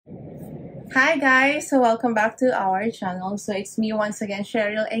Hi guys, so welcome back to our channel. So it's me once again,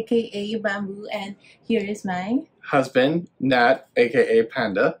 Cheryl aka Bamboo, and here is my husband, Nat aka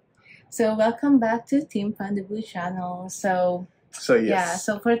Panda. So welcome back to Team Pandaboo channel. So yes. Yeah,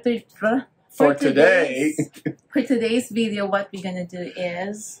 so for today's video, what we're gonna do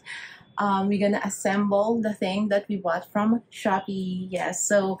is we're gonna assemble the thing that we bought from Shoppee. Yes,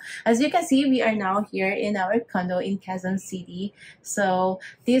 so as you can see, we are now here in our condo in Quezon City. So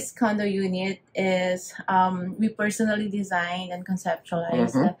this condo unit is we personally designed and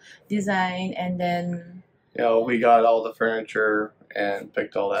conceptualized the design, and then we got all the furniture and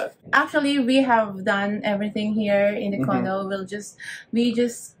picked all that. Actually, we have done everything here in the condo.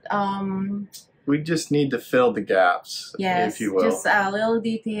 We just need to fill the gaps, yes, if you will. Just little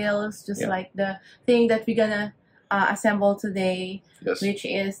details, just like the thing that we're gonna assemble today, which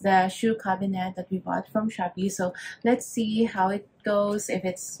is the shoe cabinet that we bought from Shoppee. So let's see how it goes, if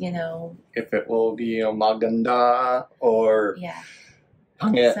it's, if it will be maganda or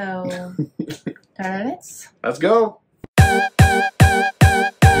pangit. So Tara, let's go.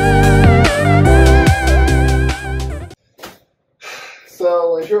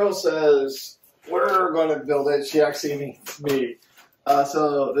 So when Cheryl says we're going to build it, she actually means me.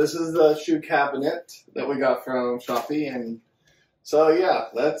 So this is the shoe cabinet that we got from Shoppee, and so yeah,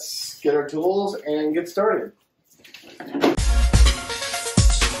 let's get our tools and get started.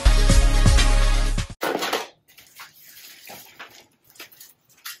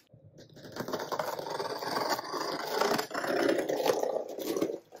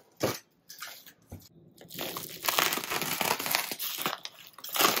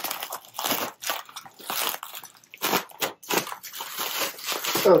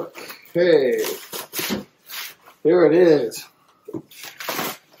 Okay, here it is.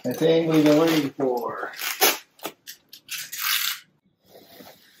 The thing we've been waiting for.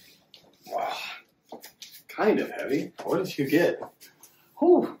 Wow, kind of heavy. What did you get?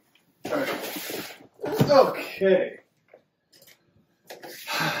 Whew. All right. Okay.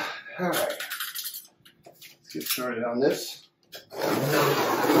 All right. Let's get started on this.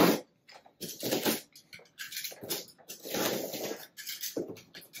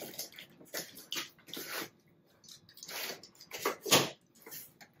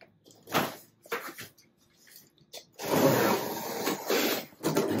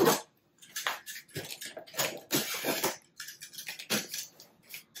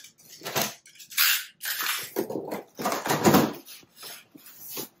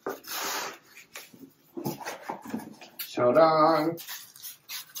 On.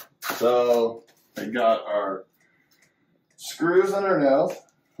 So we got our screws underneath.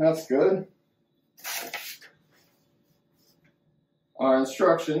 That's good. Our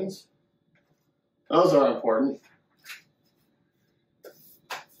instructions. Those are important.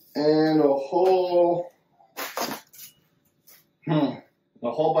 And a whole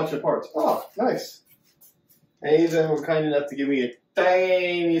bunch of parts. Oh, nice. And he's were kind enough to give me a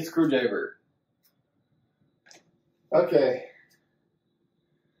tiny screwdriver. Okay.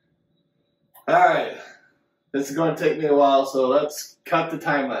 Alright. This is going to take me a while, so let's cut the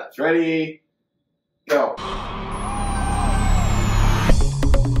time lapse. Ready? Go.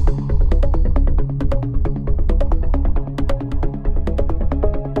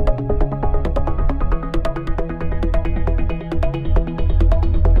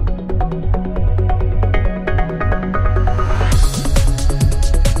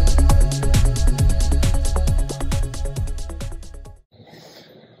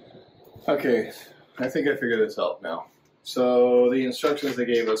 Okay, I think I figured this out now. So the instructions they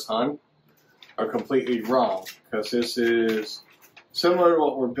gave us on are completely wrong, because this is similar to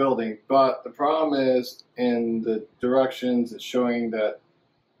what we're building, but the problem is in the directions it's showing that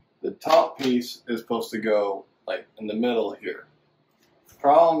the top piece is supposed to go like in the middle here. The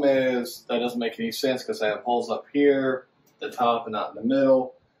problem is that doesn't make any sense because I have holes up here, the top and not in the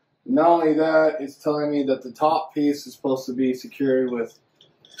middle. Not only that, it's telling me that the top piece is supposed to be secured with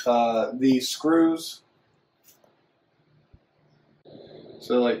these screws.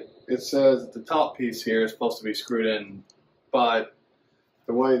 So like it says the top piece here is supposed to be screwed in, but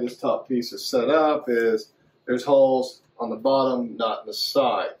the way this top piece is set up is there's holes on the bottom, not in the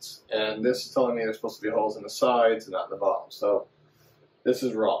sides, and this is telling me there's supposed to be holes in the sides and not in the bottom. So this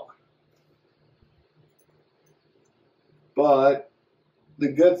is wrong. But the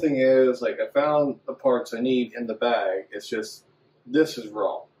good thing is, like, I found the parts I need in the bag. It's just this is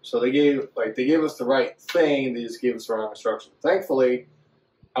wrong. So they gave us the right thing, they just gave us the wrong instructions. Thankfully,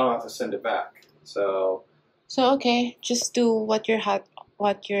 I don't have to send it back. So okay, just do what your heart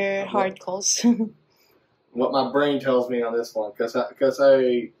calls. What my brain tells me on this one, because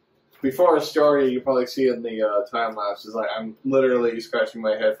I before I started, you probably see in the time lapse, is like I'm literally scratching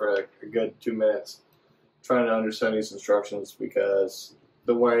my head for like a good 2 minutes trying to understand these instructions because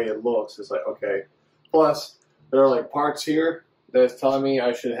the way it looks is like, okay. Plus, there are like parts here that's telling me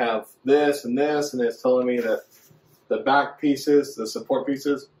I should have this, and it's telling me that the back pieces, the support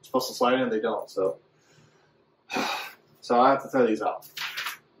pieces, are supposed to slide in, they don't. So I have to try these out.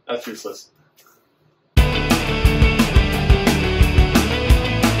 That's useless.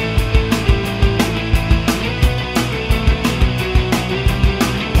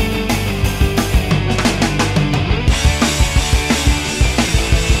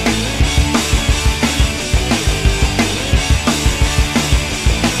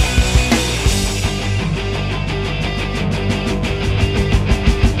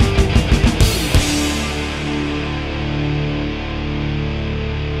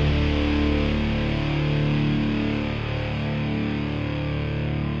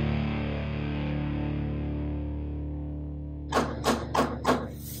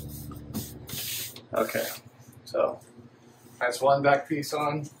 Okay, so that's one back piece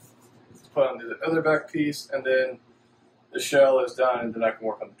on. Let's put on the other back piece, and then the shell is done, and then I can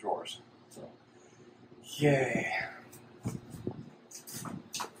work on the drawers. So, yay!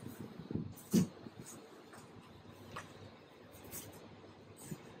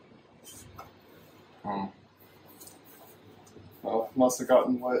 Well, must have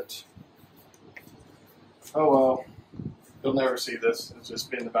gotten wet. Oh well, you'll never see this. It's just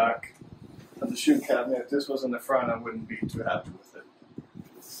be in the back of the shoe cabinet. If this was in the front, I wouldn't be too happy with it.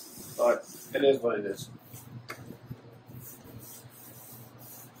 But it is what it is.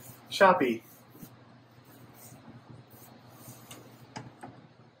 Shoppee.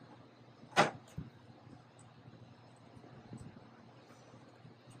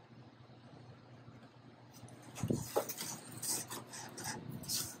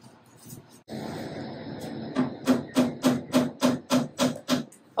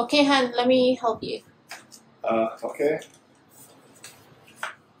 Okay, Han, let me help you. Okay.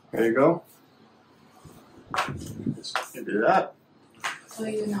 There you go. Just do that. So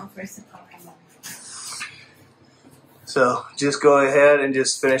you know first the color. So just go ahead and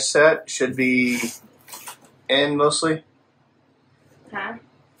just finish that. Should be in mostly. Huh?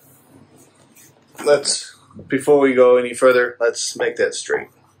 Before we go any further, let's make that straight.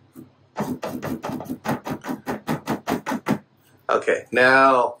 Okay,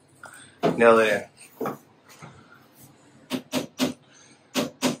 now nail it in.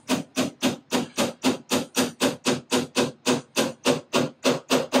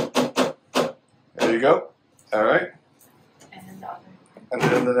 There you go. All right. And then the other one. And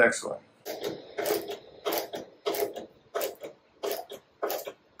then the next one.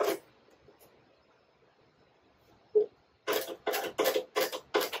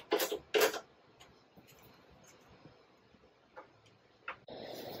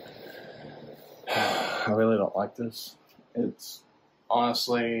 I really don't like this. It's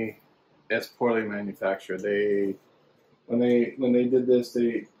honestly, it's poorly manufactured. When they did this,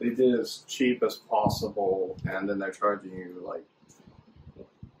 they did it as cheap as possible, and then they're charging you like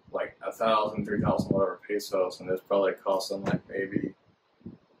 1,000, 3,000 whatever pesos, and it's probably costing like maybe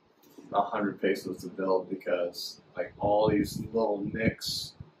 100 pesos to build because like all these little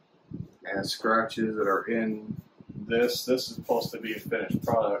nicks and scratches that are in this is supposed to be a finished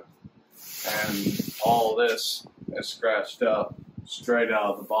product. And all this is scratched up straight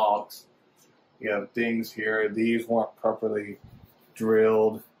out of the box. You have things here, these weren't properly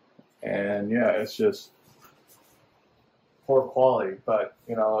drilled, and yeah, it's just poor quality, but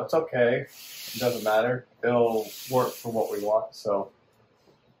you know, it's okay, it doesn't matter, it'll work for what we want. So,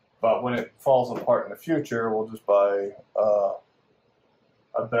 but when it falls apart in the future, we'll just buy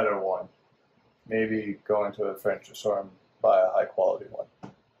a better one, maybe go into a furniture store and buy a high quality one.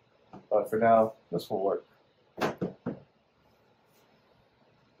 But for now, this will work.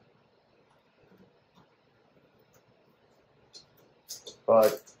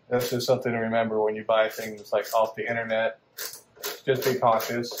 But this is something to remember when you buy things like off the internet. Just be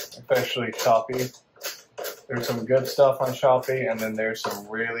cautious, especially Shoppee. There's some good stuff on Shoppee, and then there's some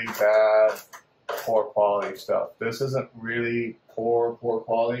really bad, poor quality stuff. This isn't really poor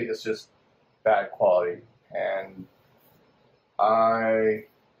quality, it's just bad quality. And I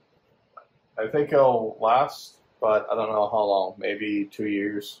think it'll last, but I don't know how long. Maybe 2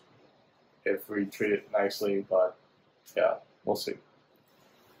 years if we treat it nicely, but yeah, we'll see.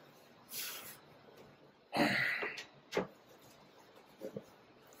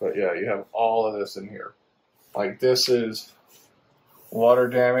 But yeah, you have all of this in here. Like this is water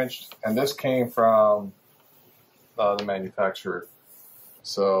damaged, and this came from the manufacturer.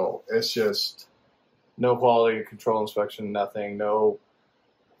 So it's just no quality control inspection, nothing, no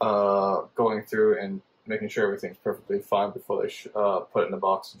going through and making sure everything's perfectly fine before they put it in the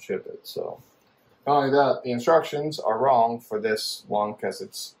box and ship it. So not only that, the instructions are wrong for this one because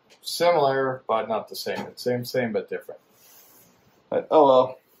it's similar but not the same. It's same but different. But oh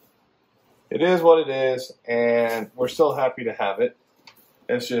well, it is what it is, and we're still happy to have it.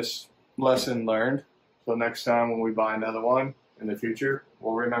 It's just lesson learned. So next time when we buy another one in the future,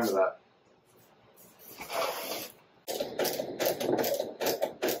 we'll remember that.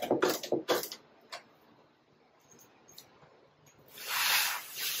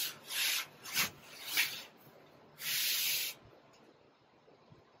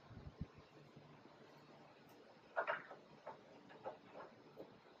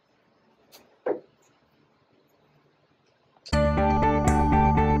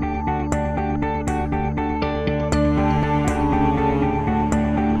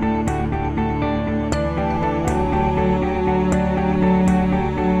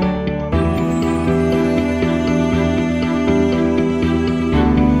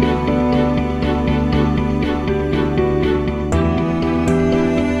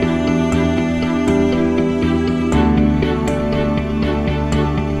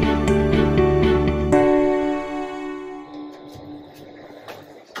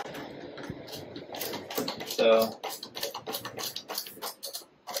 So,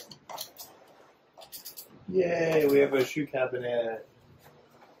 yay, we have a shoe cabinet.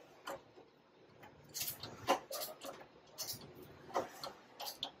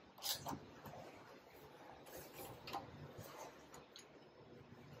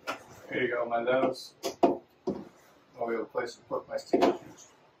 Here you go, my nose. Oh, we have a place to put my sticky shoes.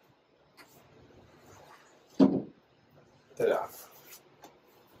 Ta-da.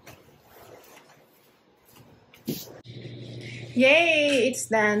 Yay, it's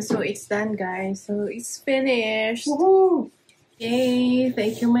done. So it's done, guys. So it's finished. Woohoo! Yay,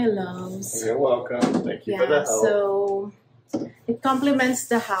 thank you, my loves. You're welcome. Thank you for the help. So it complements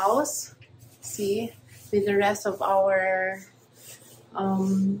the house. See, with the rest of our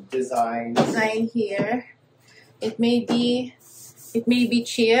design here. It may be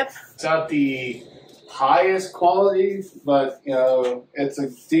cheap. It's not the highest quality, but you know, it's a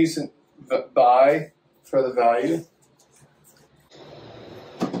decent buy for the value.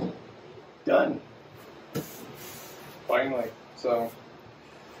 Done. Finally. So,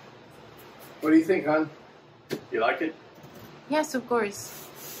 what do you think, hon? You like it? Yes, of course.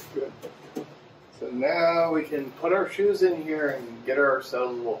 Good. So now we can put our shoes in here and get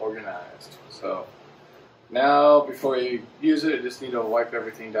ourselves a little organized. So now, before you use it, you just need to wipe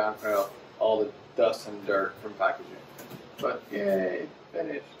everything down for all the dust and dirt from packaging. But yay,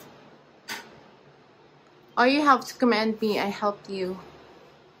 finished. All you have to commend me. I helped you.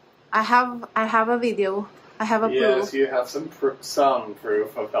 I have a video. I have a proof. Yes, you have some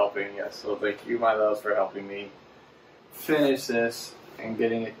proof of helping. Yes, so thank you, my loves, for helping me finish this and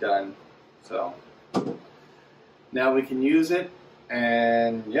getting it done. So now we can use it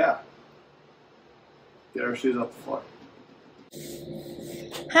and yeah, get our shoes off the floor.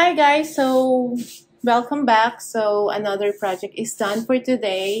 Hi guys, so welcome back. So another project is done for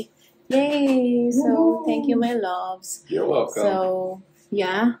today. Yay! So thank you, my loves. You're welcome. So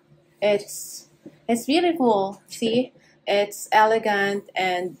yeah, it's beautiful. See, it's elegant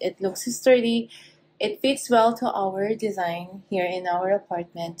and it looks sturdy. It fits well to our design here in our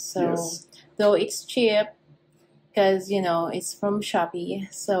apartment. So yes. Though it's cheap, because you know it's from Shoppee.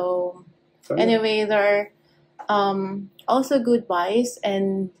 So anyway, there are also good buys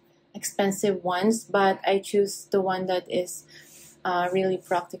and expensive ones, but I choose the one that is really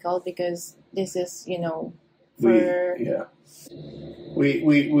practical because this is, you know, for you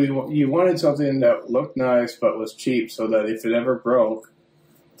wanted something that looked nice but was cheap, so that if it ever broke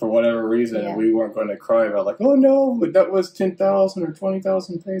for whatever reason, we weren't going to cry about like, oh no, that was 10,000 or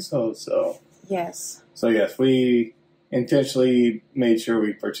 20,000 pesos. So yes. So yes, we intentionally made sure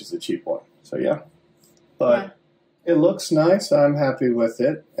we purchased a cheap one. So yeah, but it looks nice. I'm happy with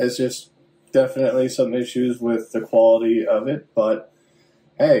it. It's just definitely some issues with the quality of it, but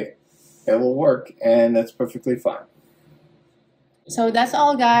hey, it will work and that's perfectly fine. So that's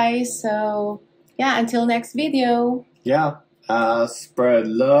all, guys. So yeah, until next video. Yeah, spread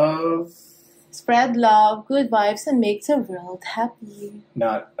love. Spread love, good vibes, and make the world happy.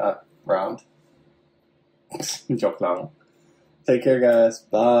 Not round. Joke lang. Take care, guys.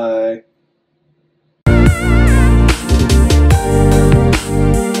 Bye.